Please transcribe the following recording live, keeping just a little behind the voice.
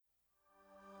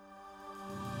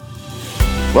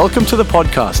Welcome to the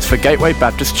podcast for Gateway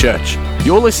Baptist Church.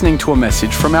 You're listening to a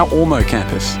message from our Ormo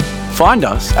campus. Find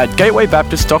us at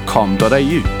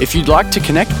gatewaybaptist.com.au if you'd like to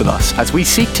connect with us as we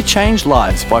seek to change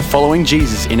lives by following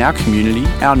Jesus in our community,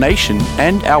 our nation,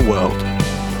 and our world.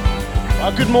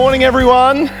 Good morning,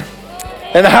 everyone,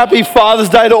 and a happy Father's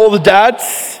Day to all the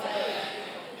dads.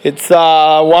 It's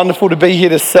wonderful to be here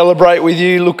to celebrate with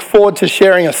you. Look forward to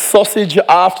sharing a sausage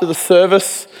after the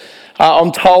service.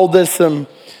 I'm told there's some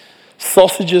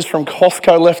sausages from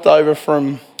Costco left over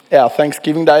from our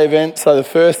Thanksgiving Day event. So the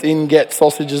first in get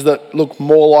sausages that look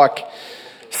more like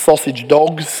sausage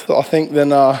dogs, I think, than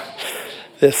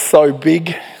they're so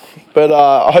big. But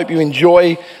I hope you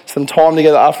enjoy some time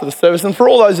together after the service. And for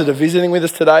all those that are visiting with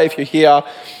us today, if you're here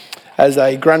as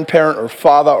a grandparent or a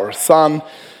father or a son,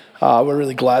 we're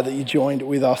really glad that you joined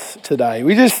with us today.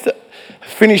 We just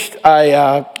finished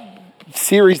a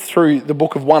series through the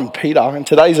book of 1 Peter, and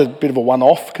today's a bit of a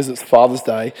one-off because it's Father's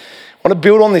Day. I want to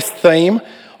build on this theme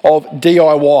of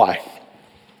DIY.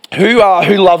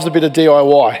 Who loves a bit of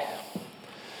DIY?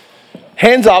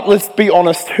 Hands up, let's be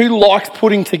honest. Who likes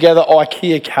putting together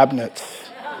IKEA cabinets?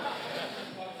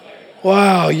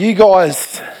 Wow, you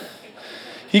guys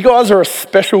are a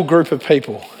special group of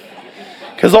people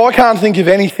because I can't think of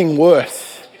anything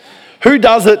worse. Who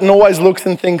does it and always looks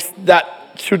and thinks that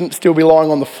shouldn't still be lying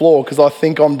on the floor because I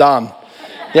think I'm done?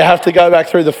 You have to go back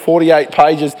through the 48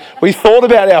 pages. We thought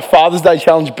about our Father's Day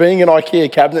challenge being an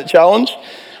IKEA cabinet challenge.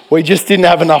 We just didn't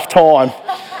have enough time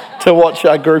to watch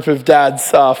a group of dads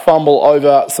fumble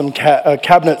over some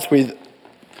cabinets with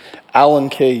Allen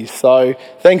keys. So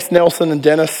thanks, Nelson and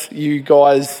Dennis. You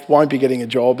guys won't be getting a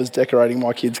job as decorating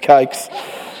my kids' cakes.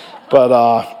 But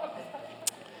I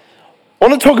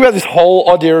want to talk about this whole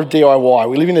idea of DIY.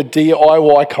 We live in a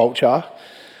DIY culture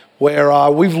where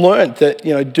we've learned that,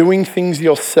 doing things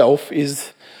yourself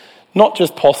is not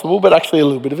just possible, but actually a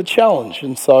little bit of a challenge.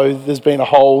 And so there's been a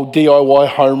whole DIY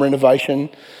home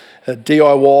renovation, a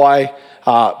DIY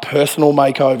personal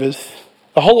makeovers,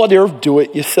 the whole idea of do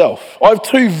it yourself. I have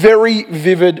two very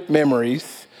vivid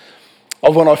memories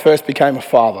of when I first became a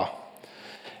father.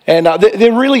 And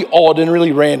they're really odd and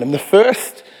really random. The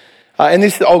first, and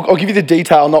this, I'll give you the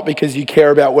detail, not because you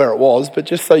care about where it was, but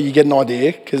just so you get an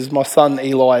idea, because my son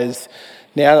Eli is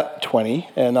now 20,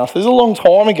 and so it was a long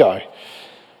time ago.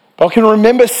 But I can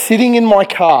remember sitting in my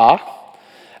car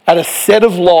at a set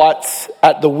of lights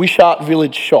at the Wishart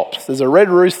Village shops. There's a Red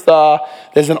Rooster,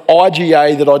 there's an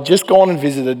IGA that I'd just gone and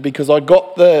visited because I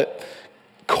got the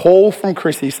call from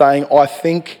Chrissy saying, I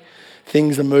think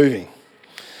things are moving.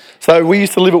 So we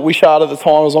used to live at Wishart at the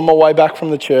time. I was on my way back from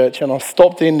the church and I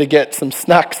stopped in to get some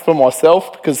snacks for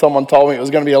myself because someone told me it was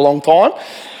going to be a long time.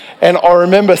 And I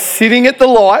remember sitting at the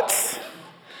lights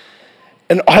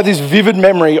and I had this vivid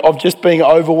memory of just being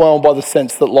overwhelmed by the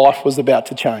sense that life was about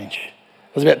to change.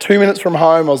 I was about 2 minutes from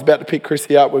home. I was about to pick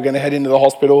Chrissy up. We were going to head into the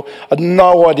hospital. I had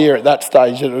no idea at that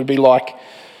stage that it would be like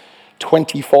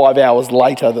 25 hours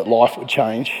later that life would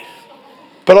change.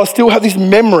 But I still have this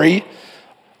memory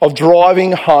of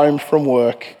driving home from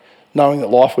work knowing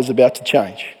that life was about to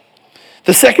change.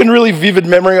 The second really vivid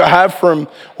memory I have from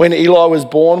when Eli was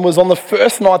born was on the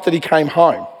first night that he came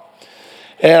home.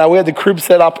 And we had the crib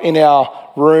set up in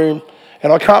our room,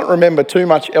 and I can't remember too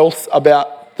much else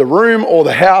about the room or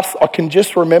the house. I can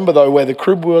just remember, though, where the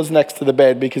crib was next to the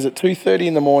bed, because at 2:30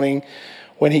 in the morning,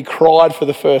 when he cried for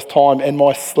the first time and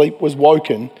my sleep was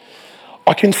woken,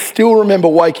 I can still remember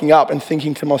waking up and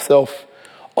thinking to myself,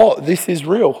 oh, this is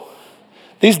real.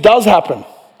 This does happen.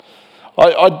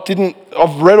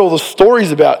 I've read all the stories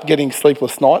about getting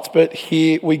sleepless nights, but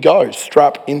here we go,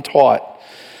 strap in tight.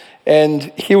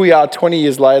 And here we are 20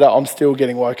 years later, I'm still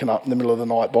getting woken up in the middle of the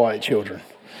night by 8 children.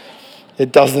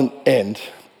 It doesn't end.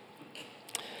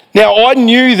 Now, I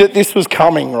knew that this was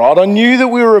coming, right? I knew that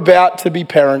we were about to be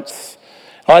parents.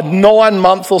 I had 9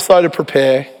 months or so to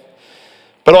prepare,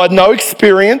 but I had no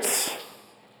experience.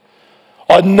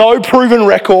 I had no proven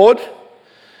record,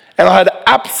 and I had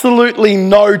absolutely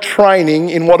no training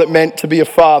in what it meant to be a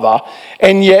father.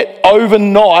 And yet,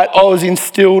 overnight, I was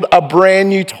instilled a brand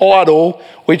new title,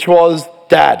 which was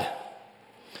Dad.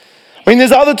 I mean,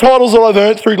 there's other titles that I've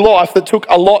earned through life that took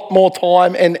a lot more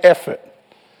time and effort.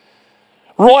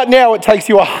 Right now, it takes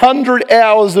you 100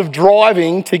 hours of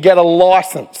driving to get a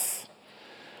license.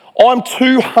 I'm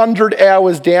 200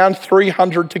 hours down,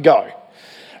 300 to go.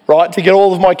 Right, to get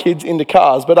all of my kids into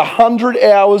cars, but 100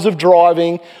 hours of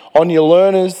driving on your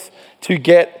learners to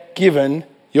get given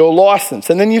your license.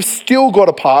 And then you've still got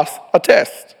to pass a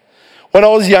test. When I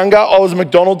was younger, I was a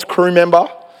McDonald's crew member.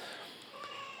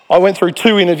 I went through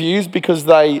 2 interviews because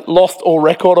they lost all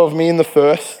record of me in the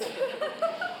first.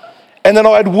 And then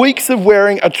I had weeks of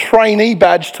wearing a trainee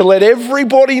badge to let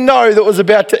everybody know that was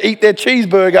about to eat their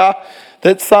cheeseburger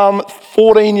that some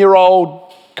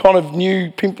 14-year-old kind of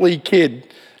new pimply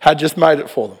kid had just made it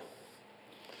for them.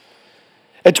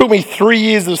 It took me 3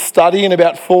 years of study and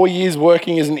about 4 years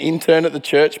working as an intern at the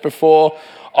church before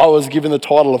I was given the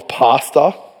title of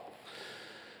pastor.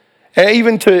 And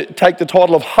even to take the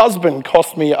title of husband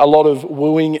cost me a lot of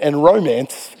wooing and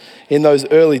romance in those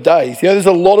early days. You know, there's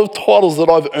a lot of titles that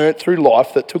I've earned through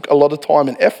life that took a lot of time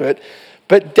and effort.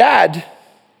 But dad,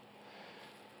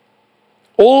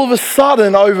 all of a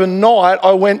sudden, overnight,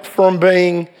 I went from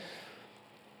being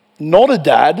not a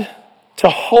dad to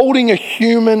holding a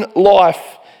human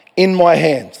life in my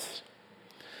hands.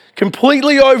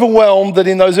 Completely overwhelmed that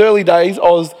in those early days, I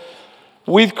was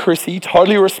with Chrissy,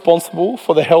 totally responsible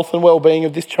for the health and well-being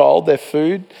of this child, their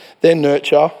food, their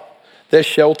nurture, their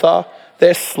shelter,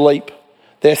 their sleep,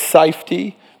 their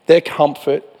safety, their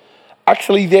comfort.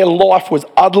 Actually, their life was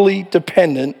utterly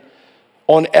dependent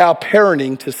on our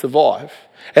parenting to survive.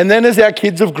 And then as our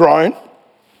kids have grown,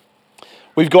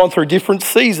 we've gone through different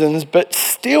seasons, but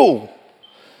still,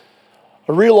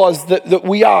 I realise that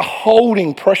we are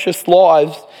holding precious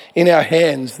lives in our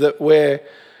hands, that we're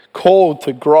called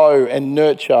to grow and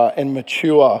nurture and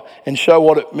mature and show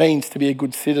what it means to be a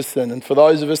good citizen. And for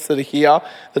those of us that are here,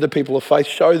 that are people of faith,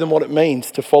 show them what it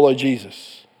means to follow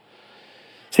Jesus.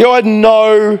 See, I had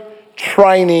no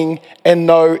training and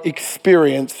no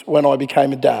experience when I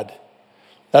became a dad.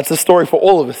 That's a story for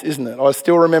all of us, isn't it? I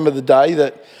still remember the day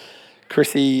that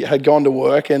Chrissy had gone to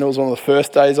work, and it was one of the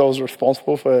first days I was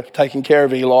responsible for taking care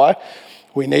of Eli.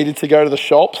 We needed to go to the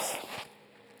shops.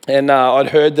 And I'd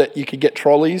heard that you could get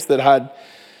trolleys that had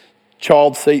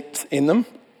child seats in them.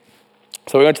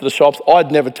 So we went to the shops.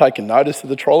 I'd never taken notice of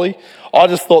the trolley. I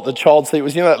just thought the child seat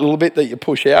was, you know, that little bit that you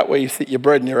push out where you sit your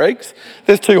bread and your eggs?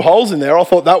 There's 2 holes in there. I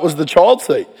thought that was the child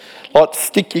seat. Like,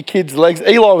 stick your kids' legs.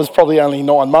 Eli was probably only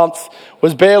 9 months,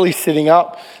 was barely sitting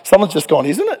up. Someone's just gone,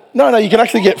 isn't it? No, you can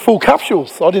actually get full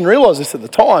capsules. I didn't realise this at the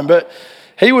time, but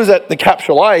he was at the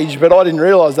capsule age, but I didn't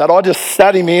realise that. I just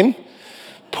sat him in,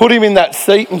 put him in that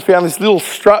seat and found this little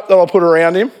strap that I put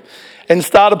around him and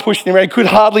started pushing him around. He could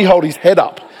hardly hold his head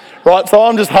up, right? So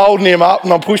I'm just holding him up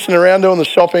and I'm pushing around doing the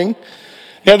shopping.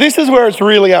 Now, this is where it's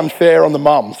really unfair on the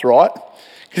mums, right?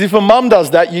 Because if a mum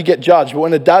does that, you get judged. But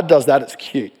when a dad does that, it's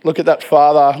cute. Look at that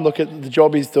father. Look at the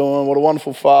job he's doing. What a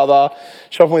wonderful father.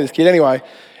 Shopping with his kid. Anyway,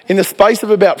 in the space of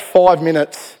about 5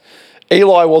 minutes,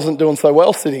 Eli wasn't doing so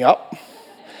well sitting up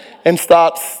and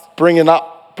starts bringing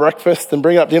up breakfast and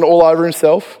bringing up dinner all over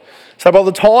himself. So by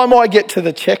the time I get to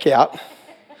the checkout,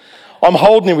 I'm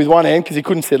holding him with one hand because he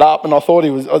couldn't sit up, and I thought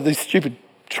these stupid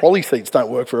trolley seats don't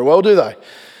work very well, do they?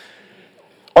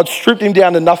 I'd stripped him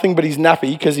down to nothing but his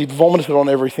nappy because he'd vomited on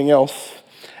everything else.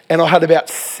 And I had about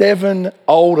 7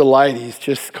 older ladies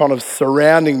just kind of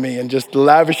surrounding me and just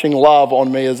lavishing love on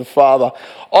me as a father.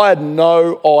 I had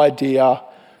no idea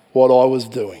what I was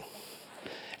doing.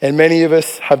 And many of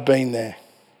us have been there.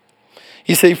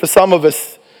 You see, for some of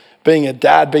us, being a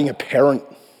dad, being a parent,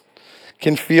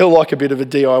 can feel like a bit of a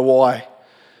DIY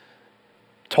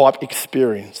type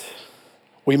experience.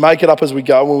 We make it up as we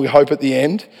go, and we hope at the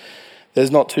end there's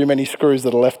not too many screws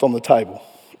that are left on the table.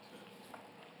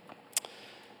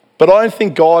 But I don't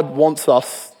think God wants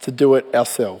us to do it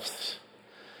ourselves.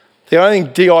 I don't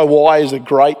think DIY is a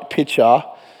great picture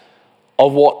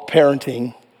of what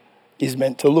parenting is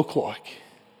meant to look like.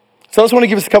 So I just want to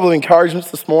give us a couple of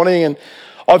encouragements this morning, and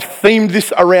I've themed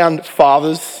this around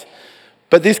fathers,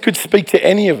 but this could speak to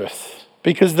any of us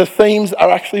because the themes are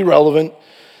actually relevant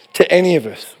to any of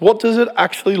us. What does it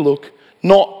actually look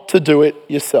not to do it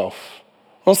yourself?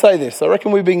 I'll say this. I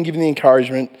reckon we've been given the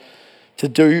encouragement to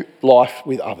do life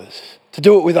with others, to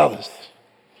do it with others.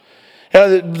 Now,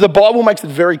 the Bible makes it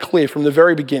very clear from the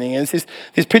very beginning, and it's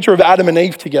this picture of Adam and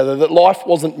Eve together, that life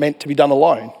wasn't meant to be done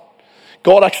alone.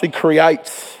 God actually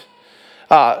creates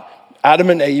Adam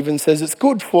and Eve and says it's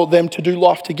good for them to do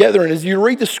life together. And as you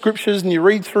read the scriptures and you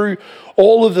read through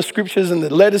all of the scriptures and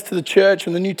the letters to the church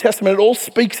and the New Testament, it all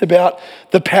speaks about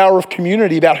the power of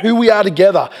community, about who we are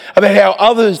together, about how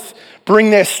others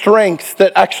bring their strengths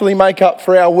that actually make up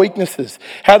for our weaknesses,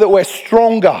 how that we're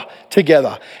stronger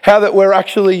together, how that we're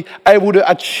actually able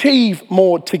to achieve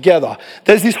more together.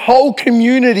 There's this whole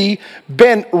community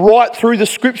bent right through the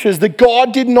scriptures that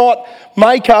God did not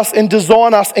make us and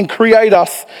design us and create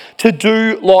us to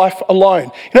do life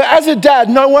alone. You know, as a dad,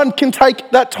 no one can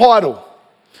take that title.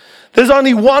 There's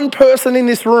only one person in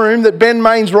this room that Ben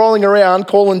Mayne's rolling around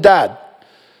calling dad.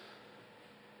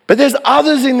 But there's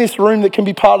others in this room that can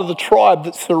be part of the tribe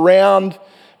that surround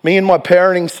me and my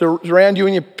parenting, surround you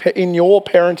in your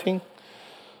parenting.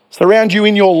 surround you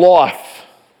in your life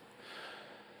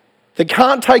that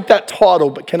can't take that title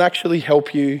but can actually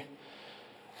help you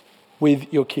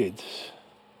with your kids.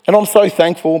 And I'm so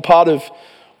thankful. Part of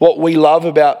what we love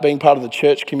about being part of the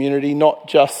church community, not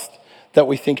just that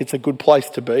we think it's a good place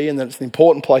to be and that it's an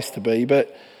important place to be,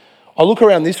 but I look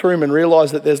around this room and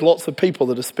realise that there's lots of people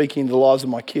that are speaking into the lives of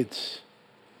my kids.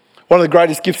 One of the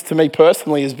greatest gifts to me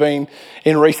personally has been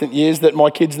in recent years that my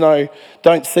kids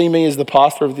don't see me as the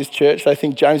pastor of this church. They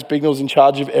think James Bignell's in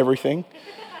charge of everything.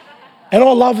 And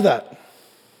I love that.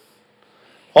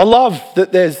 I love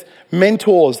that there's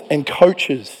mentors and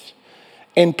coaches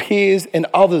and peers and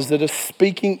others that are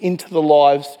speaking into the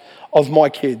lives of my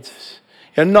kids.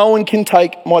 And no one can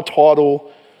take my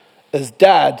title as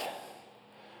dad,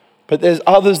 but there's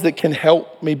others that can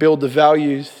help me build the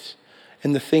values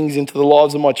and the things into the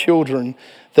lives of my children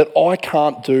that I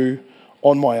can't do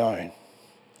on my own.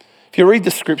 If you read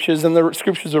the scriptures, and the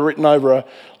scriptures are written over a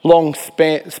long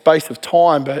space of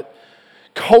time, but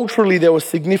culturally there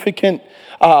was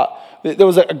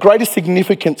a greater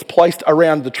significance placed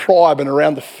around the tribe and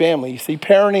around the family. You see,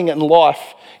 parenting and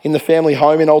life in the family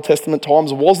home in Old Testament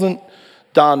times wasn't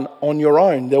done on your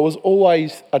own. There was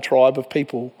always a tribe of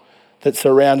people that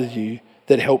surrounded you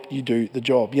that helped you do the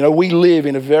job. You know, we live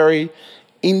in a very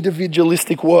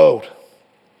individualistic world.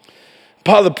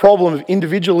 Part of the problem of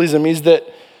individualism is that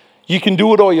you can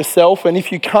do it all yourself, and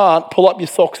if you can't, pull up your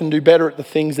socks and do better at the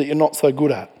things that you're not so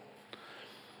good at.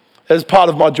 As part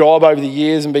of my job over the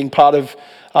years and being part of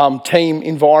team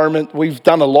environment, we've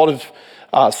done a lot of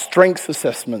strengths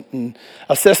assessment and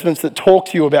assessments that talk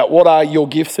to you about what are your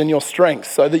gifts and your strengths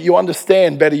so that you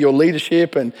understand better your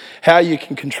leadership and how you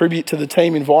can contribute to the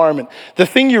team environment. The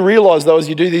thing you realise though as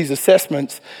you do these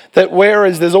assessments, that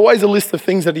whereas there's always a list of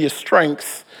things that are your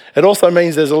strengths, it also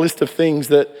means there's a list of things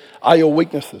that are your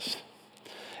weaknesses.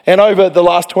 And over the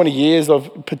last 20 years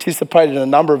I've participated in a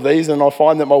number of these, and I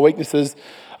find that my weaknesses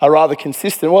are rather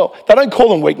consistent. Well, they don't call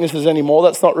them weaknesses anymore.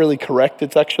 That's not really correct.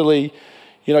 It's actually,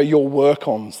 your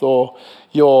work-ons or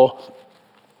your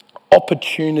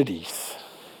opportunities.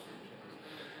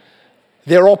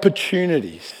 They're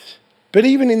opportunities. But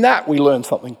even in that, we learn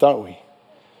something, don't we?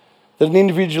 That an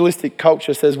individualistic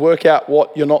culture says work out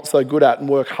what you're not so good at and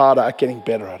work harder at getting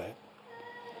better at it.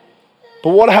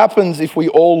 But what happens if we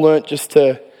all learnt just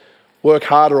to work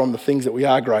harder on the things that we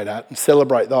are great at and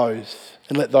celebrate those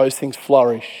and let those things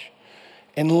flourish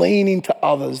and lean into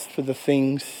others for the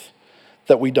things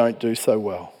that we don't do so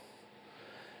well?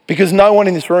 Because no one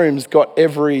in this room's got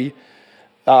every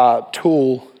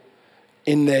tool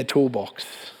in their toolbox.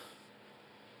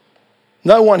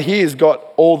 No one here's got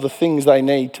all the things they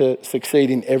need to succeed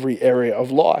in every area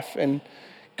of life. And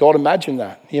God imagined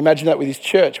that. He imagined that with his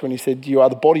church when he said, you are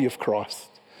the body of Christ.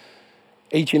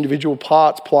 Each individual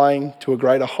part's playing to a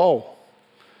greater whole.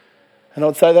 And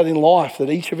I'd say that in life, that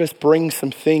each of us brings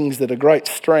some things that are great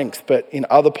strengths, but in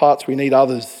other parts we need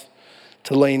others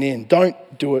to lean in. Don't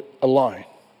do it alone.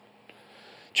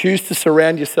 Choose to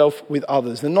surround yourself with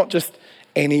others, and not just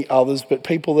any others, but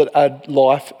people that add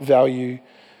life value.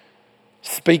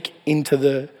 Speak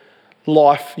into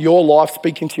your life,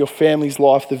 speak into your family's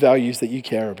life, the values that you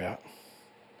care about.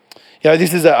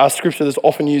 This is a scripture that's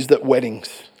often used at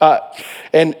weddings,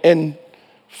 and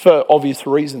for obvious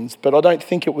reasons, but I don't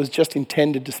think it was just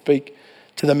intended to speak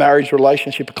to the marriage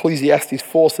relationship. Ecclesiastes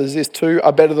 4 says this: two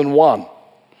are better than one.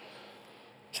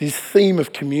 It's this theme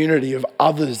of community, of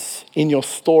others in your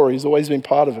story has always been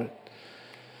part of it.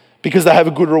 Because they have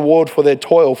a good reward for their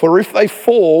toil. For if they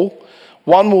fall,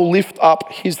 one will lift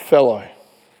up his fellow.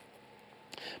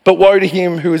 But woe to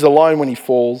him who is alone when he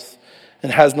falls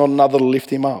and has not another to lift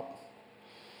him up.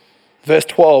 Verse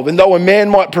 12, and though a man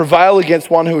might prevail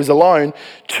against one who is alone,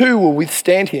 two will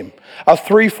withstand him. A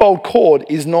threefold cord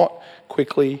is not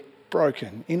quickly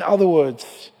broken. In other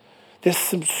words, there's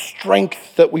some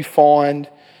strength that we find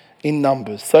in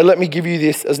numbers. So let me give you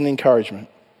this as an encouragement.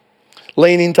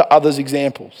 Lean into others'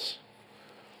 examples.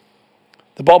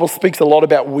 The Bible speaks a lot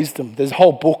about wisdom. There's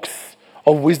whole books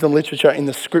of wisdom literature in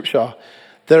the scripture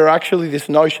that are actually this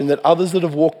notion that others that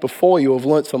have walked before you have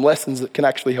learnt some lessons that can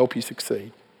actually help you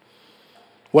succeed.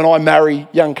 When I marry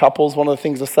young couples, one of the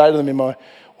things I say to them in my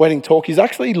wedding talk is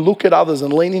actually look at others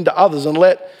and lean into others and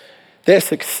let their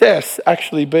success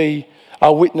actually be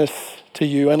a witness to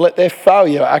you, and let their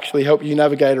failure actually help you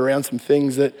navigate around some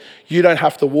things that you don't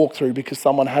have to walk through because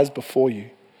someone has before you.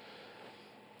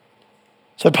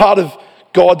 So part of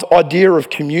God's idea of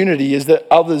community is that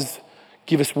others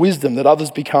give us wisdom, that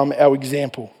others become our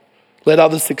example. Let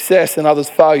others' success and others'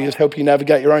 failures help you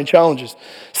navigate your own challenges.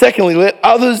 Secondly, let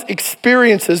others'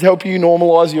 experiences help you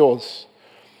normalise yours.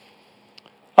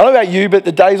 I don't know about you, but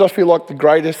the days I feel like the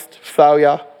greatest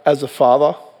failure as a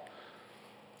father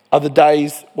are the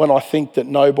days when I think that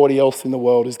nobody else in the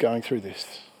world is going through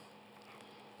this.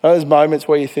 Those moments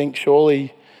where you think,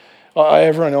 surely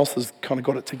everyone else has kind of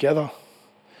got it together.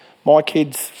 My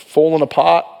kid's fallen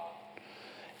apart.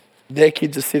 Their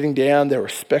kids are sitting down, they're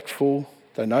respectful,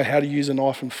 they know how to use a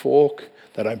knife and fork,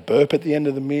 they don't burp at the end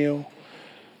of the meal,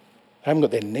 they haven't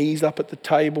got their knees up at the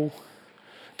table.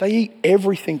 They eat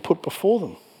everything put before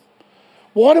them.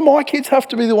 Why do my kids have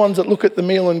to be the ones that look at the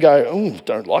meal and go, oh,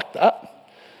 don't like that?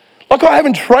 Like, I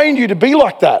haven't trained you to be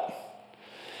like that.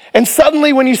 And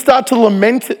suddenly when you start to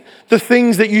lament the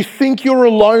things that you think you're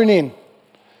alone in,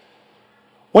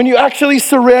 when you actually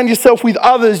surround yourself with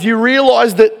others, you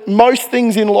realise that most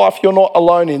things in life you're not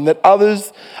alone in, that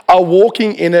others are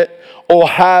walking in it or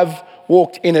have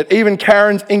walked in it. Even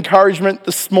Karen's encouragement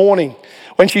this morning,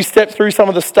 when she stepped through some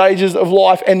of the stages of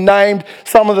life and named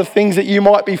some of the things that you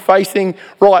might be facing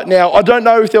right now. I don't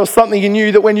know if there was something in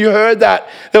you that when you heard that,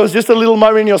 there was just a little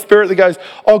moment in your spirit that goes,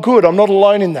 oh good, I'm not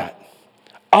alone in that.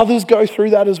 Others go through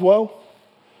that as well.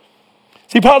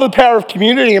 See, part of the power of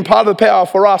community and part of the power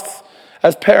for us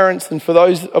as parents and for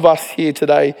those of us here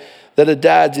today that are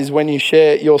dads is when you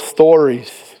share your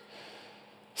stories.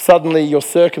 Suddenly your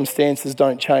circumstances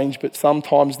don't change, but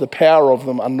sometimes the power of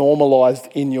them are normalised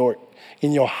in your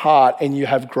heart and you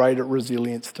have greater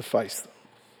resilience to face them.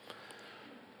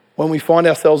 When we find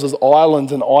ourselves as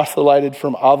islands and isolated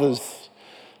from others,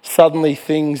 suddenly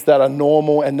things that are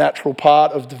normal and natural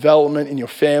part of development in your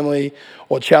family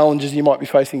or challenges you might be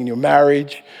facing in your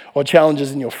marriage or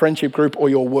challenges in your friendship group or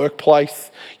your workplace,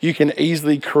 you can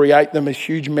easily create them as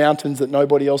huge mountains that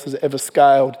nobody else has ever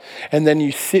scaled. And then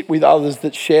you sit with others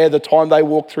that share the time they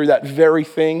walk through that very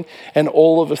thing and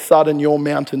all of a sudden your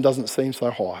mountain doesn't seem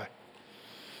so high.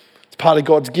 It's part of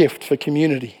God's gift for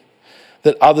community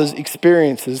that others'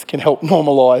 experiences can help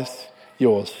normalise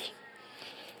yours.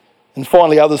 And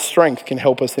finally, others' strength can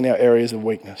help us in our areas of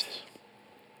weakness.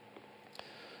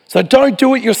 So don't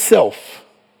do it yourself.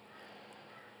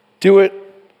 Do it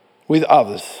with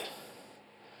others.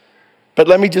 But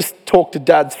let me just talk to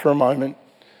dads for a moment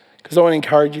because I want to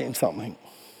encourage you in something.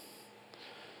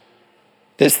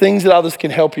 There's things that others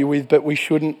can help you with, but we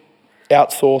shouldn't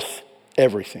outsource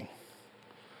everything.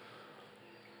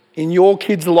 In your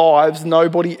kids' lives,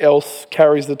 nobody else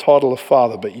carries the title of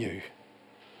father but you.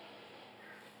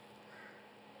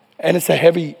 And it's a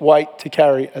heavy weight to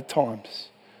carry at times.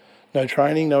 No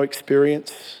training, no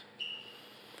experience.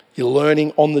 You're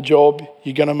learning on the job.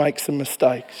 You're going to make some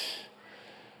mistakes.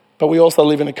 But we also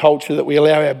live in a culture that we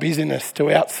allow our busyness to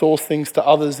outsource things to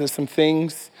others. There's some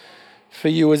things for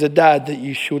you as a dad that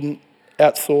you shouldn't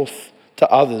outsource to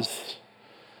others.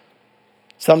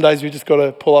 Some days we just got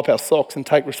to pull up our socks and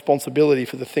take responsibility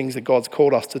for the things that God's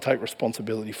called us to take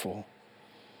responsibility for.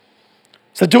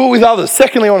 So do it with others.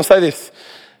 Secondly, I want to say this.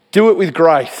 Do it with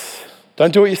grace.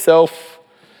 Don't do it yourself.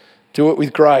 Do it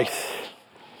with grace.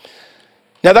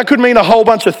 Now that could mean a whole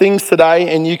bunch of things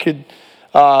today and you could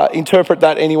interpret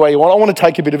that any way you want. I want to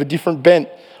take a bit of a different bent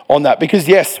on that because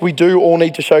yes, we do all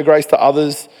need to show grace to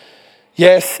others.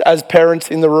 Yes, as parents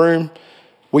in the room,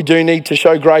 we do need to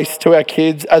show grace to our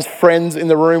kids. As friends in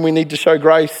the room, we need to show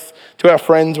grace to our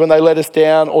friends when they let us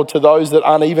down or to those that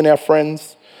aren't even our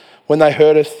friends when they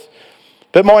hurt us.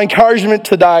 But my encouragement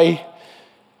today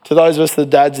to those of us that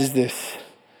are dads is this.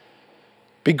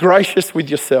 Be gracious with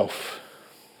yourself.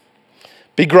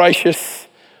 Be gracious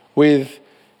with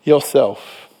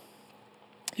yourself.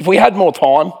 If we had more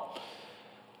time,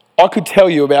 I could tell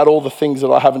you about all the things that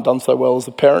I haven't done so well as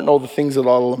a parent and all the things that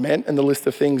I lament and the list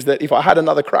of things that if I had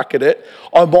another crack at it,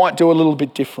 I might do a little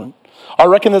bit different. I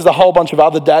reckon there's a whole bunch of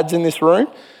other dads in this room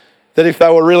that if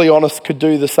they were really honest could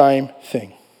do the same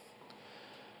thing.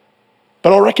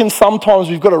 But I reckon sometimes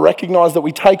we've got to recognise that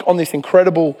we take on this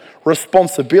incredible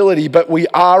responsibility, but we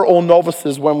are all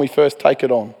novices when we first take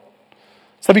it on.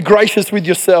 So be gracious with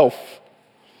yourself.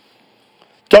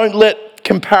 Don't let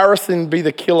comparison be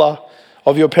the killer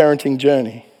of your parenting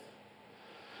journey.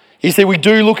 You see, we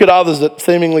do look at others that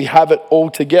seemingly have it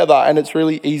all together, and it's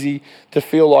really easy to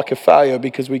feel like a failure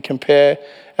because we compare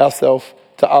ourselves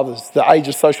to others. The age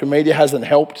of social media hasn't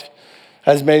helped.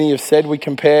 As many have said, we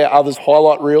compare others'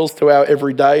 highlight reels to our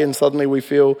everyday and suddenly we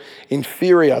feel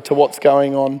inferior to what's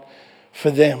going on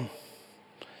for them.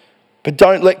 But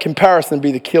don't let comparison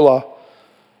be the killer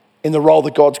in the role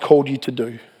that God's called you to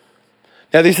do.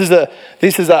 Now, this is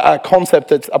a concept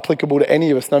that's applicable to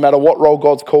any of us, no matter what role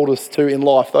God's called us to in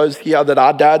life. Those here that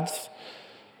are dads,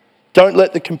 don't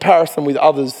let the comparison with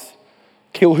others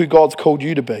kill who God's called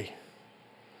you to be.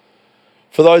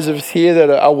 For those of us here that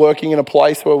are working in a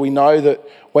place where we know that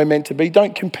we're meant to be,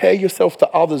 don't compare yourself to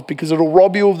others, because it'll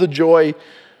rob you of the joy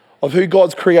of who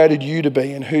God's created you to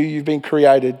be and who you've been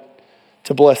created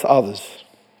to bless others.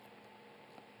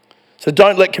 So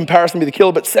don't let comparison be the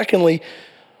killer. But secondly,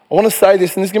 I want to say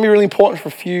this, and this is going to be really important for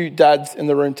a few dads in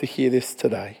the room to hear this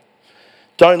today.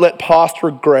 Don't let past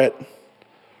regret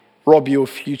rob you of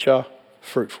future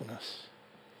fruitfulness.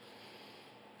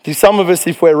 See, some of us,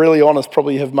 if we're really honest,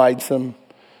 probably have made some,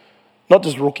 not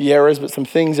just rookie errors, but some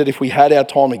things that if we had our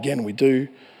time again, we'd do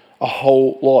a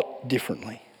whole lot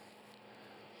differently.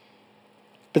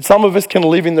 But some of us can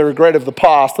live in the regret of the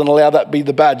past and allow that be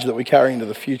the badge that we carry into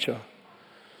the future.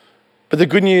 But the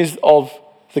good news of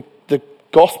the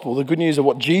gospel, the good news of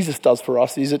what Jesus does for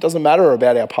us is it doesn't matter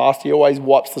about our past. He always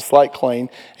wipes the slate clean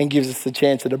and gives us the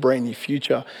chance at a brand new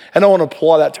future. And I want to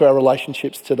apply that to our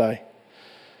relationships today.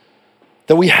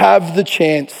 That we have the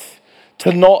chance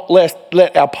to not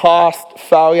let our past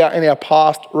failure and our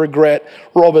past regret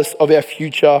rob us of our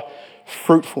future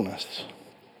fruitfulness.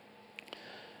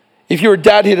 If you're a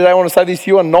dad here today, I want to say this: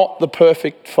 you are not the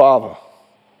perfect father,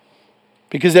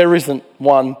 because there isn't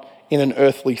one in an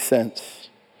earthly sense.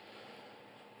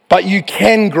 But you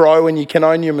can grow and you can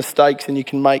own your mistakes and you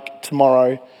can make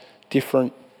tomorrow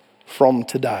different from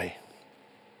today.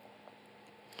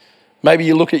 Maybe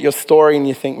you look at your story and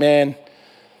you think, man,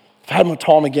 if I had my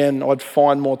time again, I'd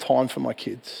find more time for my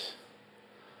kids.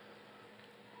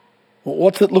 Well,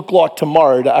 what's it look like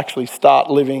tomorrow to actually start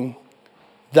living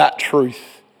that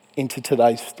truth into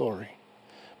today's story?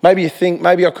 Maybe you think,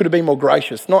 maybe I could have been more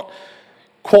gracious, not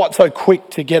quite so quick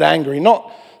to get angry,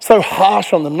 not so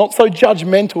harsh on them, not so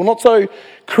judgmental, not so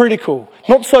critical,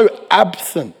 not so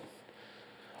absent.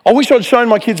 I wish I'd shown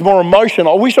my kids more emotion.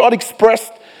 I wish I'd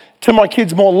expressed to my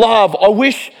kids more love. I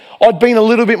wish I'd been a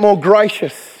little bit more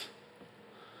gracious.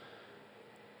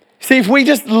 See, if we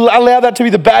just allow that to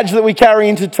be the badge that we carry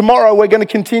into tomorrow, we're going to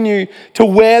continue to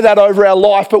wear that over our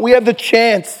life. But we have the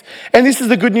chance, and this is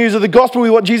the good news of the gospel, with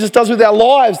what Jesus does with our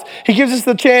lives. He gives us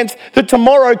the chance that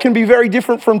tomorrow can be very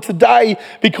different from today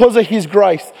because of his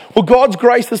grace. Well, God's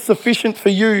grace is sufficient for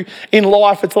you in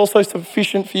life. It's also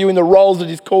sufficient for you in the roles that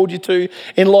he's called you to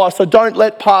in life. So don't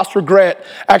let past regret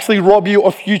actually rob you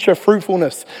of future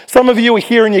fruitfulness. Some of you are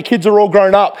here and your kids are all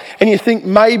grown up and you think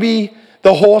maybe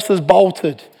the horse has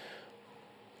bolted.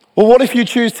 Well, what if you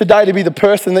choose today to be the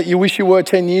person that you wish you were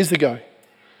 10 years ago?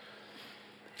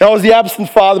 I was the absent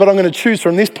father, but I'm going to choose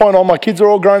from this point on. My kids are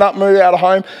all grown up, moved out of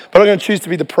home, but I'm going to choose to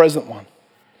be the present one.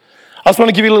 I just want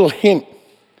to give you a little hint.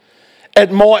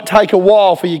 It might take a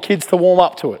while for your kids to warm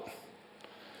up to it.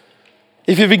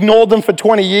 If you've ignored them for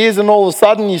 20 years and all of a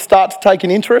sudden you start to take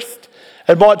an interest,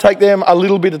 it might take them a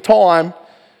little bit of time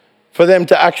for them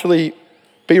to actually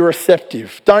be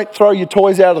receptive. Don't throw your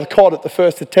toys out of the cot at the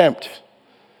first attempt.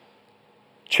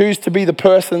 Choose to be the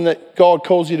person that God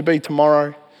calls you to be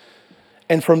tomorrow.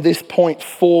 And from this point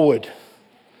forward,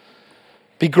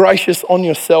 be gracious on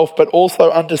yourself, but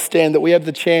also understand that we have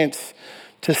the chance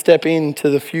to step into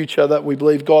the future that we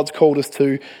believe God's called us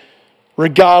to,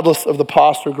 regardless of the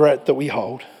past regret that we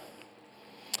hold.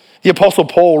 The Apostle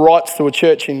Paul writes to a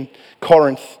church in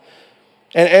Corinth,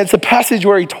 and it's a passage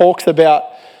where he talks about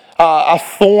a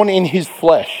thorn in his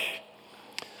flesh.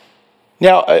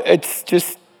 Now, it's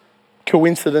just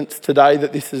coincidence today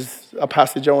that this is a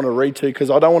passage I want to read to, because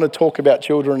I don't want to talk about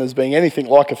children as being anything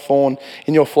like a thorn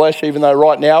in your flesh, even though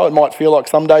right now it might feel like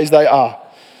some days they are.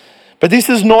 But this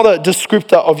is not a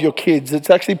descriptor of your kids. It's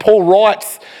actually, Paul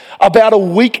writes about a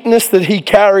weakness that he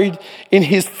carried in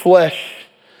his flesh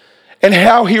and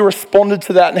how he responded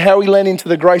to that and how he lent into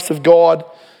the grace of God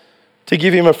to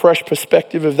give him a fresh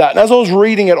perspective of that. And as I was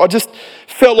reading it, I just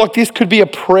felt like this could be a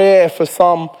prayer for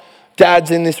some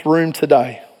dads in this room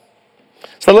today.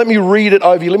 So let me read it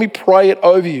over you. Let me pray it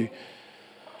over you.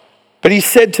 But he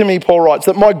said to me, Paul writes,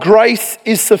 that my grace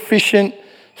is sufficient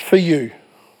for you,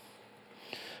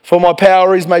 for my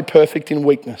power is made perfect in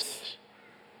weakness.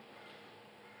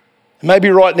 And maybe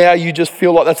right now you just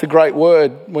feel like that's a great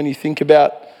word when you think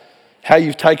about how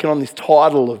you've taken on this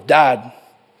title of dad.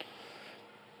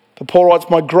 But Paul writes,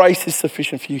 my grace is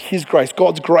sufficient for you. His grace,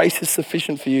 God's grace is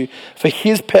sufficient for you, for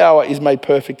his power is made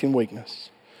perfect in weakness.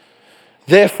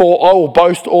 Therefore, I will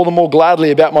boast all the more gladly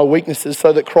about my weaknesses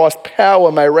so that Christ's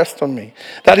power may rest on me.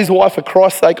 That is why, for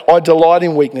Christ's sake, I delight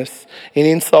in weakness, in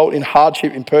insult, in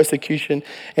hardship, in persecution,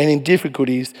 and in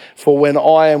difficulties. For when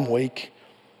I am weak,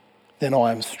 then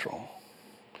I am strong.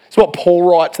 It's what Paul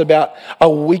writes about a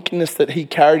weakness that he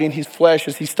carried in his flesh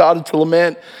as he started to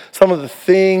lament some of the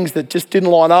things that just didn't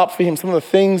line up for him, some of the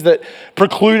things that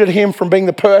precluded him from being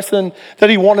the person that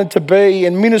he wanted to be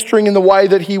and ministering in the way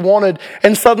that he wanted.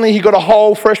 And suddenly he got a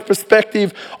whole fresh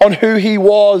perspective on who he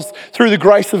was through the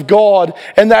grace of God.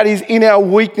 And that is, in our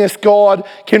weakness, God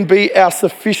can be our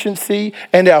sufficiency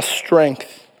and our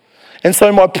strength. And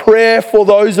so my prayer for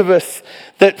those of us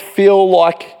that feel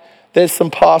like there's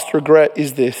some past regret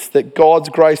is this, that God's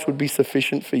grace would be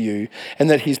sufficient for you and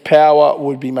that his power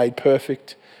would be made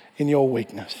perfect in your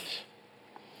weakness.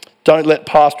 Don't let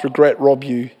past regret rob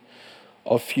you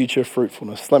of future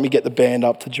fruitfulness. Let me get the band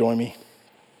up to join me.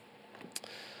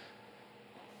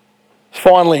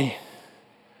 Finally,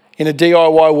 in a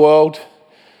DIY world,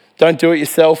 don't do it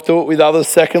yourself, do it with others.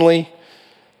 Secondly,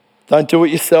 don't do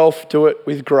it yourself, do it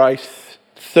with grace.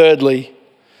 Thirdly,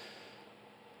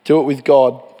 do it with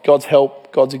God. God's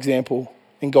help, God's example,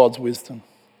 and God's wisdom.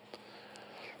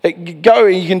 You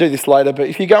can do this later, but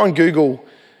if you go and Google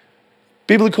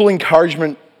biblical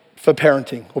encouragement for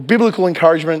parenting or biblical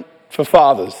encouragement for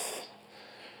fathers,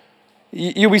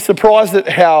 you'll be surprised at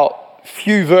how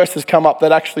few verses come up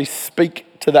that actually speak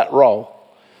to that role.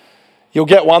 You'll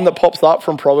get one that pops up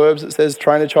from Proverbs that says,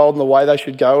 train a child in the way they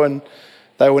should go and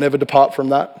they will never depart from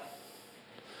that.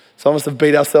 Some of us have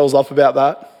beat ourselves up about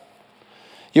that.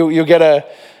 You'll get a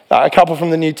couple from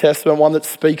the New Testament, one that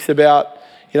speaks about,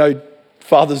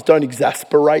 fathers, don't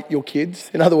exasperate your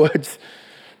kids. In other words,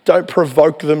 don't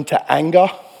provoke them to anger.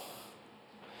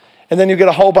 And then you'll get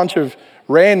a whole bunch of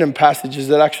random passages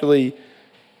that actually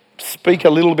speak a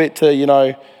little bit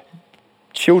to,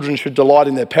 children should delight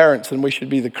in their parents and we should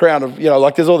be the crown of,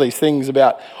 there's all these things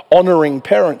about honouring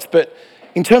parents. But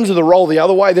in terms of the role the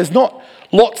other way, there's not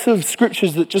lots of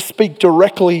scriptures that just speak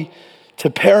directly to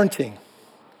parenting.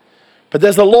 But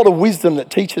there's a lot of wisdom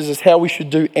that teaches us how we should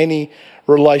do any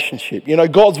relationship.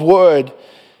 God's word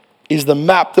is the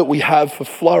map that we have for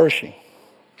flourishing.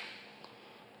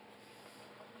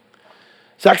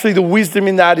 It's actually the wisdom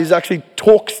in that is actually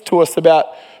talks to us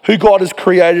about who God has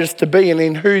created us to be and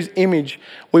in whose image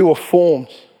we were formed.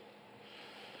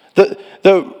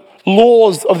 The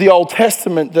laws of the Old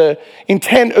Testament, the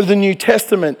intent of the New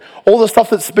Testament, all the stuff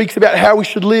that speaks about how we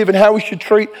should live and how we should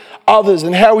treat others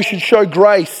and how we should show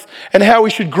grace and how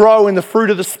we should grow in the fruit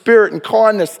of the Spirit and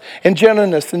kindness and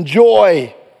gentleness and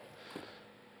joy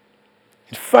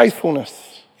and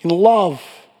faithfulness, in love.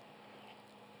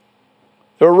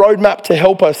 They're a roadmap to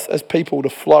help us as people to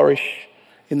flourish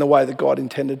in the way that God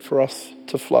intended for us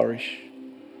to flourish.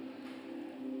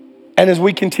 And as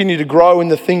we continue to grow in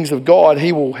the things of God,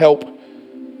 he will help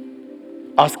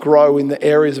us grow in the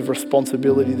areas of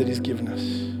responsibility that he's given us.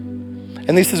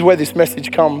 And this is where this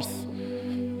message comes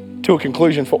to a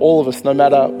conclusion for all of us, no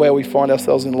matter where we find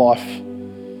ourselves in life.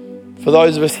 For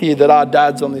those of us here that are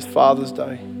dads on this Father's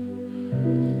Day,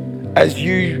 as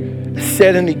you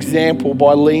set an example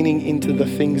by leaning into the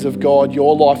things of God,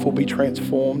 your life will be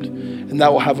transformed and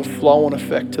that will have a flow-on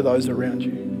effect to those around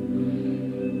you.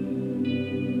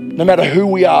 No matter who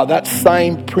we are, that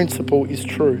same principle is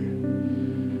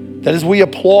true. That as we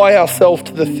apply ourselves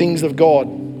to the things of God,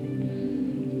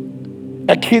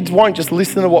 our kids won't just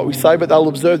listen to what we say, but they'll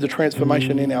observe the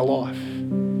transformation in our life.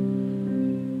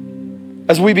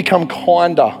 As we become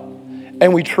kinder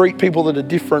and we treat people that are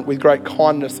different with great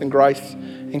kindness and grace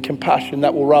and compassion,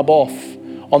 that will rub off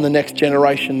on the next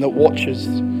generation that watches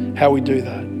how we do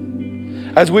that.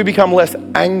 As we become less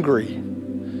angry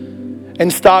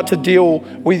and start to deal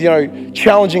with,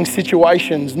 challenging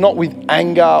situations, not with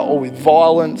anger or with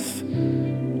violence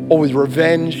or with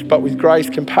revenge, but with grace,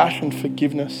 compassion,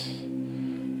 forgiveness.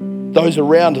 Those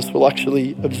around us will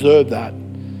actually observe that.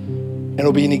 And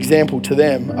it'll be an example to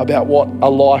them about what a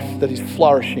life that is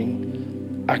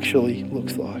flourishing actually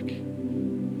looks like.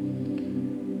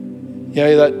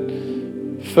 That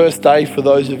first day for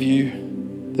those of you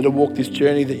that have walked this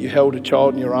journey, that you held a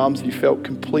child in your arms, you felt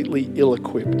completely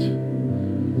ill-equipped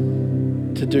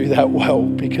to do that well,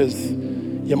 because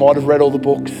you might have read all the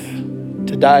books.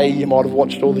 Today you might have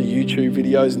watched all the YouTube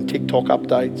videos and TikTok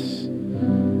updates.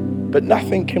 But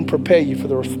nothing can prepare you for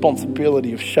the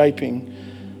responsibility of shaping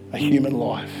a human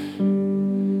life.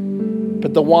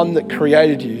 But the one that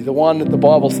created you, the one that the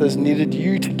Bible says knitted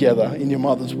you together in your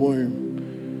mother's womb,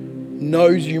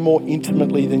 knows you more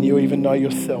intimately than you even know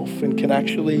yourself and can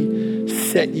actually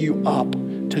set you up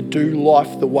to do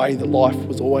life the way that life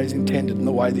was always intended and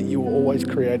the way that you were always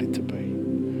created to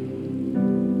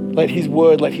be. Let his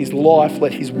word, let his life,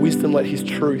 let his wisdom, let his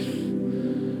truth,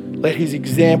 let his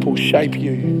example shape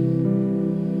you.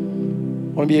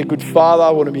 Want to be a good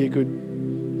father, want to be a good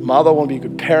mother, want to be a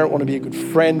good parent, want to be a good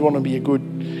friend, want to be a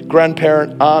good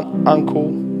grandparent, aunt,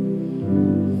 uncle.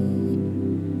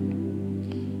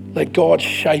 Let God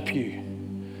shape you.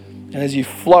 And as you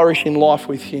flourish in life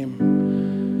with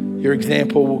him, your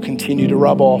example will continue to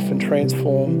rub off and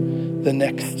transform the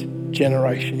next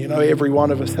generation. You know, every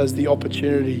one of us has the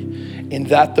opportunity in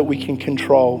that we can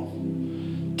control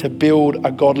to build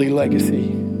a godly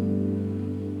legacy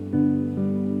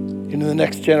into the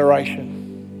next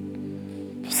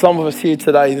generation. For some of us here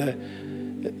today,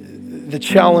 the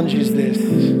challenge is this.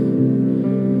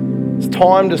 It's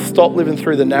time to stop living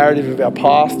through the narrative of our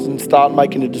past and start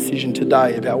making a decision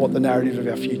today about what the narrative of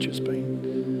our future's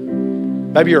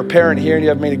been. Maybe you're a parent here and you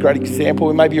haven't been a great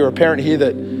example. Maybe you're a parent here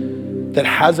that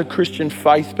has a Christian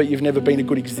faith, but you've never been a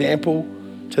good example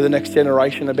to the next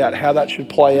generation about how that should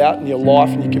play out in your life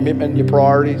and your commitment and your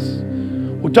priorities.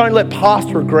 Well, don't let past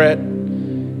regret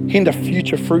hinder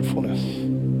future fruitfulness.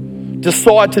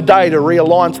 Decide today to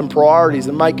realign some priorities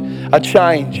and make a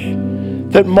change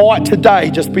that might today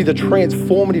just be the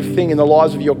transformative thing in the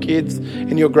lives of your kids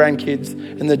and your grandkids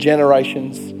and the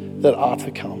generations that are to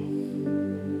come.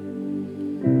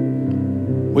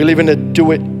 We live in a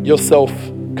do-it-yourself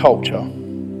culture.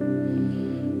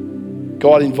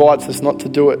 God invites us not to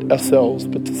do it ourselves,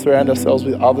 but to surround ourselves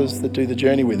with others that do the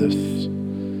journey with us.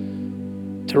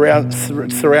 To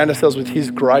surround ourselves with his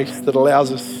grace that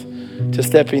allows us to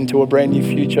step into a brand new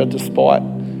future despite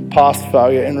past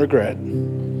failure and regret.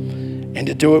 And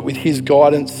to do it with his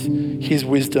guidance, his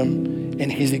wisdom,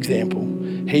 and his example.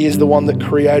 He is the one that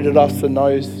created us and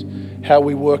knows how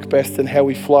we work best and how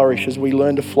we flourish. As we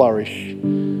learn to flourish,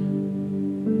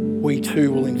 we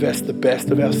too will invest the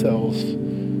best of ourselves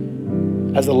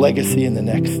as a legacy in the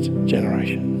next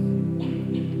generation.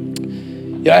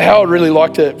 Yeah, how I'd really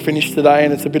like to finish today,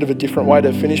 and it's a bit of a different way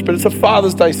to finish, but it's a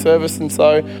Father's Day service, and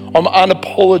so I'm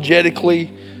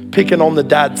unapologetically picking on the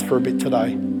dads for a bit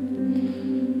today.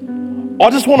 I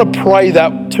just want to pray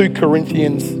that 2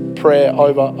 Corinthians prayer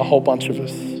over a whole bunch of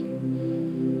us.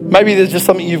 Maybe there's just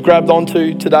something you've grabbed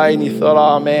onto today and you thought,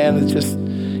 oh man, it's just,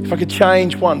 if I could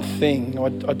change one thing,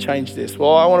 I'd change this.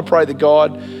 Well, I want to pray that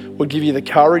God would give you the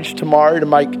courage tomorrow to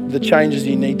make the changes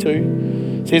you need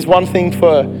to. See, it's one thing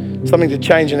for something to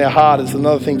change in our heart, it's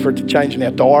another thing for it to change in our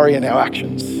diary and our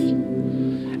actions.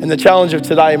 And the challenge of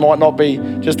today might not be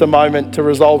just a moment to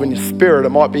resolve in your spirit. It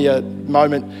might be a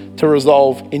moment to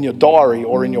resolve in your diary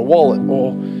or in your wallet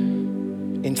or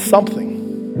in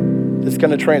something that's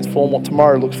going to transform what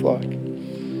tomorrow looks like.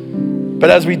 But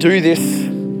as we do this,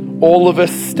 all of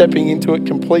us stepping into it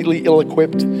completely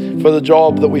ill-equipped for the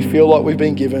job that we feel like we've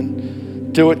been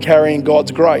given, do it carrying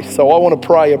God's grace. So I want to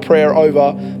pray a prayer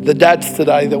over the dads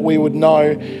today that we would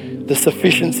know the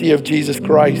sufficiency of Jesus'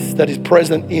 grace that is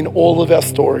present in all of our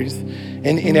stories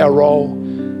and in our role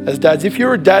as dads. If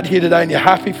you're a dad here today and you're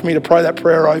happy for me to pray that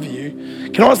prayer over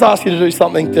you, can I just ask you to do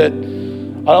something that I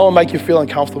don't want to make you feel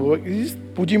uncomfortable, but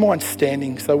would you mind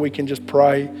standing so we can just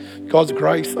pray God's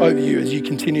grace over you as you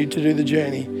continue to do the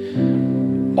journey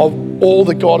of all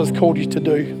that God has called you to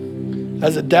do?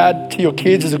 As a dad to your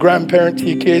kids, as a grandparent to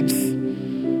your kids,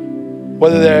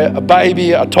 whether they're a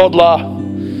baby, a toddler,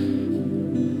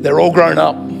 they're all grown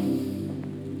up.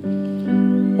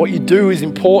 What you do is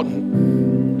important.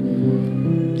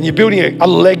 And you're building a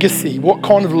legacy. What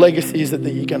kind of legacy is it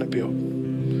that you're going to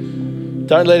build?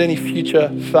 Don't let any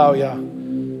future failure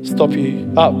stop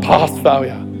you, past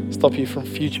failure stop you from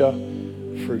future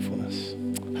fruitfulness.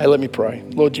 Hey, let me pray.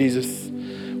 Lord Jesus,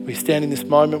 we stand in this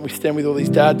moment. We stand with all these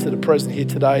dads that are present here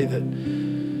today that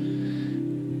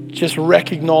just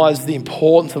recognize the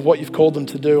importance of what you've called them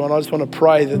to do. And I just want to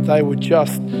pray that they would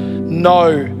just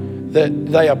know that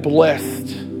they are blessed.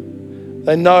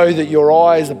 They know that your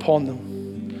eye is upon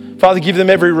them. Father, give them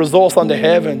every resource under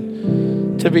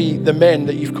heaven to be the men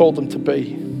that you've called them to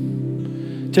be,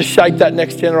 to shape that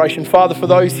next generation. Father, for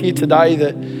those here today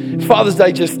that Father's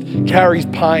Day just carries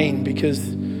pain because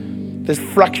there's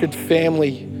fractured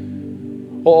family,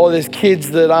 or there's kids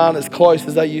that aren't as close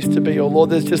as they used to be, or Lord,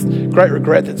 there's just great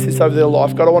regret that sits over their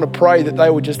life. God, I want to pray that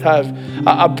they would just have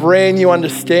a brand new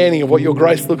understanding of what your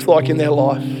grace looks like in their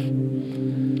life.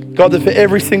 God, that for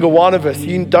every single one of us,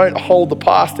 you don't hold the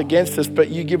past against us, but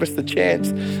you give us the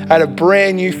chance at a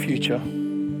brand new future.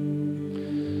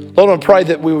 Lord, I want to pray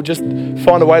that we will just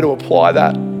find a way to apply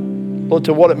that, Lord,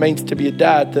 to what it means to be a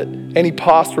dad, that any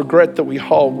past regret that we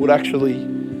hold would actually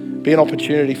be an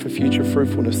opportunity for future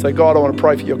fruitfulness. So God, I want to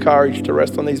pray for your courage to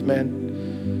rest on these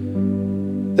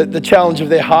men. That the challenge of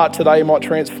their heart today might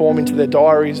transform into their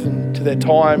diaries and to their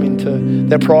time, into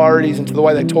their priorities, into the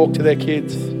way they talk to their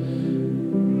kids.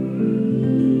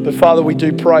 But Father, we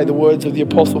do pray the words of the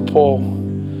Apostle Paul,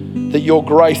 that your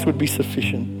grace would be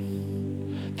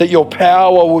sufficient. that your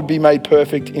power would be made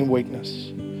perfect in weakness,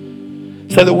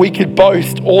 so that we could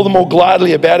boast all the more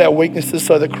gladly about our weaknesses,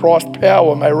 so that Christ's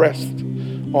power may rest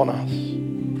on us.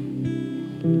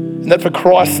 And that for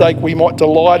Christ's sake, we might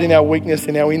delight in our weakness,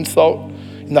 in our insult,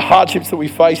 in the hardships that we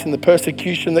face, in the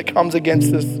persecution that comes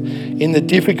against us, in the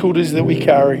difficulties that we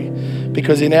carry,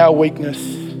 because in our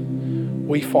weakness,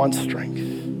 we find strength.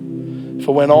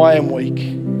 For when I am weak,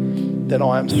 then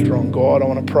I am strong. God, I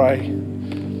want to pray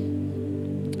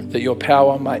that your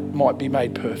power might be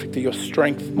made perfect, that your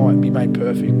strength might be made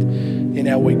perfect in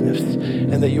our weakness,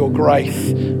 and that your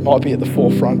grace might be at the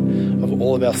forefront of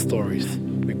all of our stories.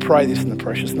 We pray this in the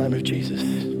precious name of Jesus.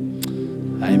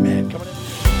 Amen.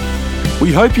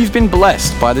 We hope you've been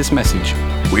blessed by this message.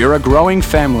 We are a growing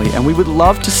family and we would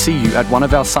love to see you at one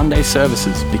of our Sunday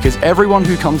services, because everyone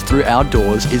who comes through our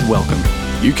doors is welcome.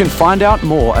 You can find out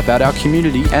more about our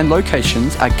community and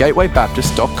locations at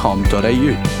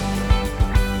gatewaybaptist.com.au.